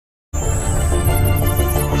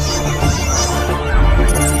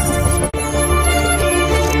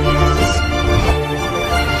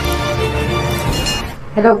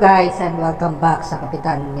Hello guys and welcome back sa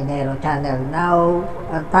Kapitan Minero channel. Now,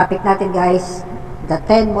 ang topic natin guys, the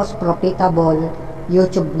 10 most profitable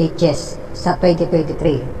YouTube niches sa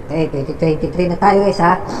 2023. Okay, 2023 na tayo guys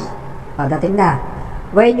ha. Dating na.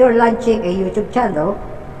 When you're launching a YouTube channel,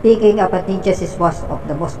 picking up a niches is one of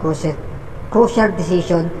the most crucial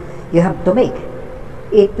decision you have to make.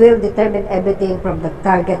 It will determine everything from the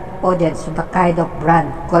target audience to the kind of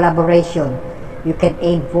brand collaboration you can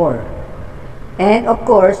aim for. And of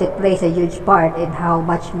course, it plays a huge part in how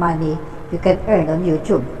much money you can earn on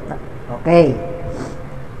YouTube. Okay.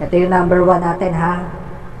 Ito yung number 1 natin ha.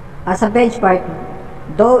 As a benchmark,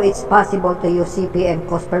 though it's possible to use CPM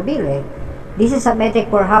cost per billion, this is a metric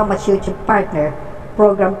for how much YouTube partner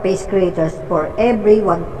program pays creators for every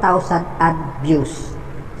 1,000 ad views.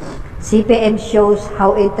 CPM shows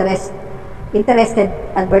how interested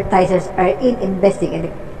advertisers are in investing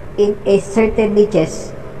in a certain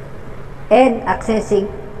niches and accessing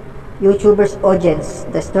YouTubers' audience.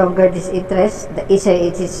 The stronger this interest, the easier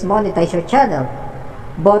it is to monetize your channel,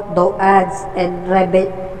 both through ads and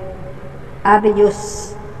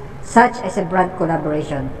avenues such as a brand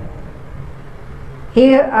collaboration.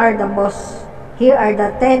 Here are the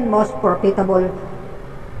 10 most profitable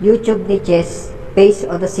YouTube niches based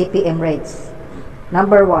on the CPM rates.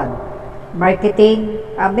 Number 1, making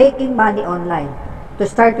money online. To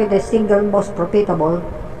start with the single most profitable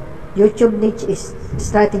YouTube niche is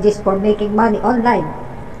strategies for making money online.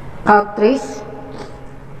 Countless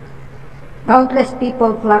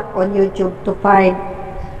people flock on YouTube to find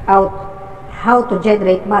out how to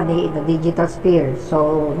generate money in the digital sphere.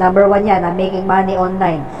 So, number 1 yan, making money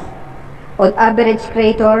online. On average,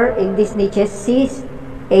 creator in these niches sees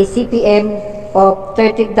a CPM of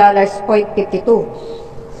 $30.52.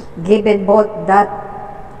 Given both that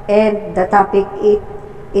and the topic,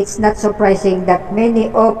 it's not surprising that many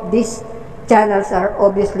of these channels are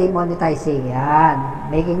obviously monetizing. Yan.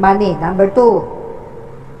 Making money. Number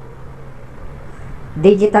 2,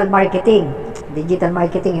 digital marketing. Digital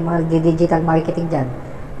marketing, yung mga digital marketing dyan.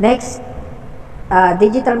 Next,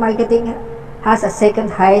 digital marketing has a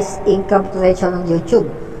second highest income potential on YouTube.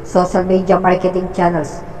 Social media marketing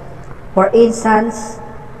channels. For instance,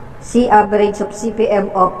 see average of CPM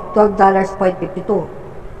of $12.52.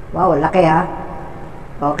 Wow, laki ha.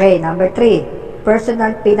 Okay, number 3,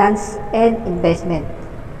 personal finance and investment.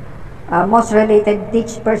 Most related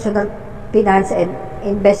niche personal finance and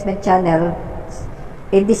investment channel.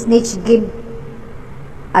 In this niche, give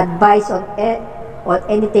advice on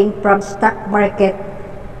anything from stock market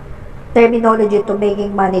terminology to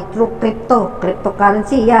making money through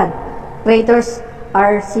cryptocurrency. Yan. Creators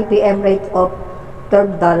are CPM rate of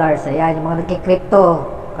 $12. Ayan, yung mga nagki-crypto,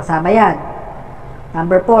 kasama yan.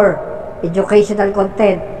 Number 4, educational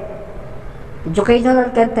content.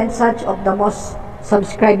 Educational content such of the most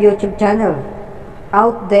subscribed YouTube channel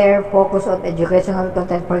out there focus on educational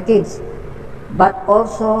content for kids, but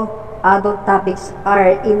also adult topics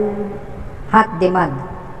are in hot demand,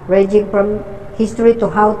 ranging from history to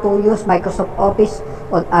how to use Microsoft Office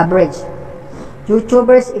on average.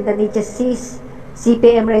 YouTubers in the niche sees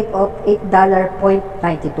CPM rate of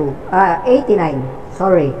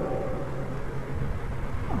 $8.89.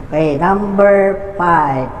 Okay, number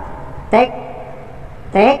 5, tech,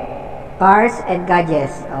 cars and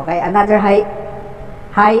gadgets. Okay, another high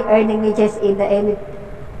earning niches in the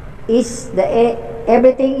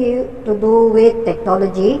everything to do with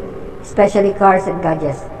technology, especially cars and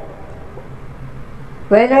gadgets.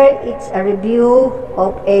 Whether it's a review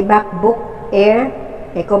of a MacBook Air,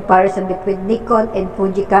 a comparison between Nikon and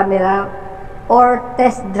Fuji camera, or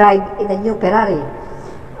test drive in a new Ferrari,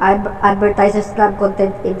 advertisers love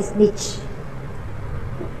content in this niche.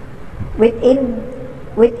 Within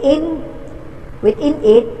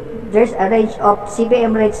it, there's a range of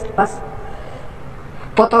CPM rates plus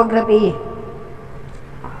photography.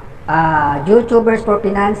 YouTubers for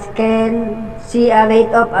finance can see a rate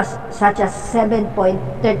of such as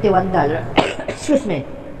 $7.31 excuse me,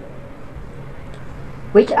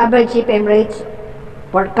 which average CPM rates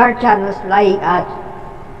for car channels lying at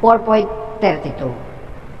 4.32.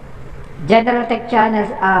 General tech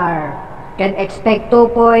channels can expect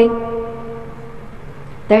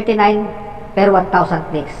 2.39 per 1,000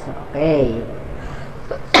 clicks. Okay.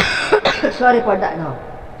 Sorry for that, no?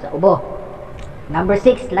 Sa ubo. Number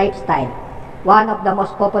 6, lifestyle. One of the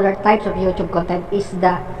most popular types of YouTube content is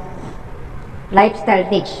the lifestyle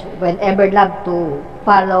niche. Whenever love to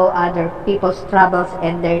follow other people's travels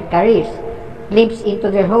and their careers, glimpse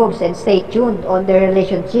into their homes and stay tuned on their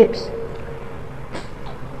relationships,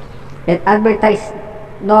 and advertise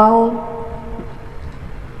known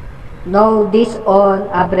Know this on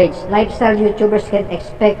average. Lifestyle YouTubers can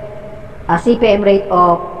expect a CPM rate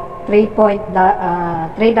of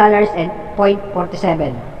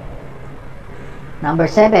 $3.47. Number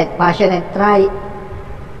 7, passion and try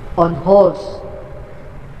on holes.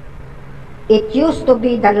 It used to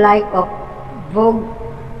be the like of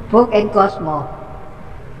Vogue and Cosmo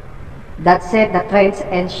that set the trends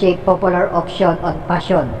and shape popular option on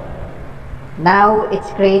fashion. Now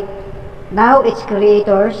it's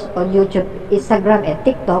creators on YouTube, Instagram, and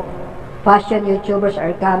TikTok. Fashion YouTubers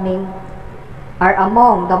are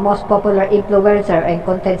among the most popular influencer and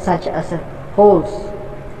content such as holes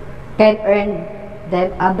can earn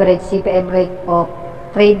them average CPM rate of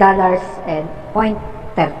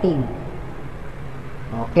 $3.13.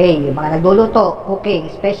 Okay, yung mga nagluluto,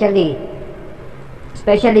 cooking, especially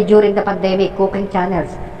during the pandemic, cooking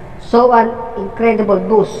channels. So an incredible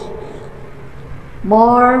boost.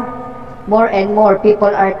 More and more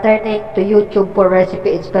people are turning to YouTube for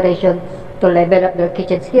recipe inspiration to level up their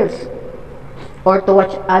kitchen skills or to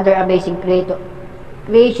watch other amazing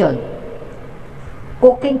creation.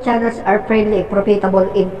 Cooking channels are fairly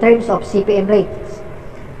profitable in terms of CPM rates,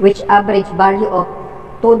 which average value of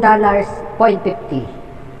 $2.50.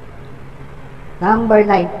 Number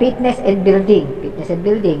 9, fitness and building.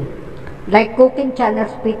 Like cooking channels,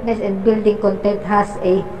 fitness and building content has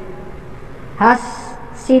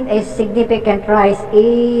seen a significant rise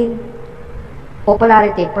in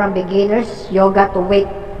popularity from beginners yoga to weight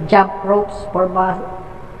jump ropes for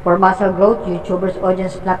muscle growth. YouTubers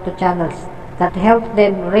audience flock to channels that help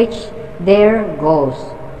them reach their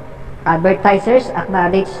goals. Advertisers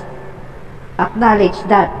acknowledge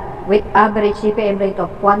that with average CPM rate of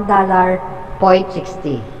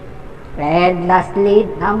 $1.60. And lastly,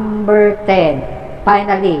 number 10.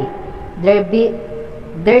 Finally,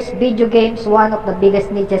 there's video games, one of the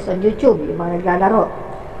biggest niches on YouTube, yung mga naglalaro.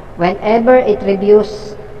 Whenever it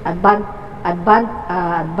reviews, advanced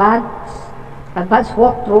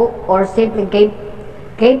walkthrough, or simple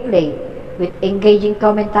gameplay with engaging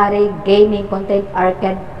commentary, gaming content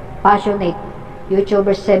can passionate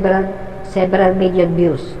YouTubers several million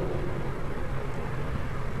views.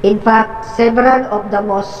 In fact, several of the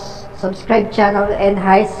most subscribed channel and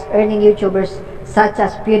highest earning YouTubers such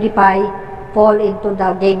as PewDiePie fall into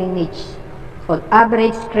the gaming niche. On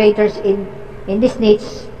average, creators in this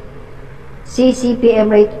niche see CPM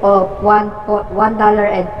rate of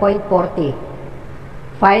 $1.40.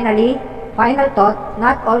 Final thought,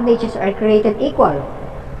 not all niches are created equal.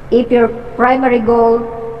 If your primary goal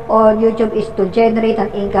on YouTube is to generate an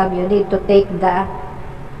income, you need to take that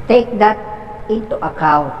into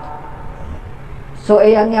account. So,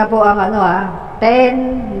 ayan nga po ang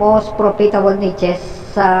 10 most profitable niches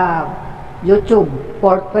sa YouTube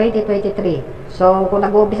for 2023. So, kung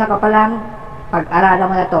nag-uumpisa ka pa lang, pag-aralan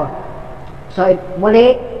mo na to. So,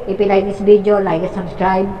 muli, if you like this video, like and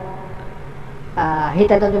subscribe, hit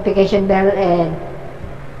the notification bell, and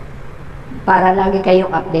para lagi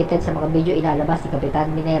kayong updated sa mga video ilalabas ni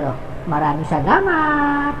Kapitan Minero. Maraming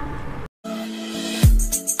salamat!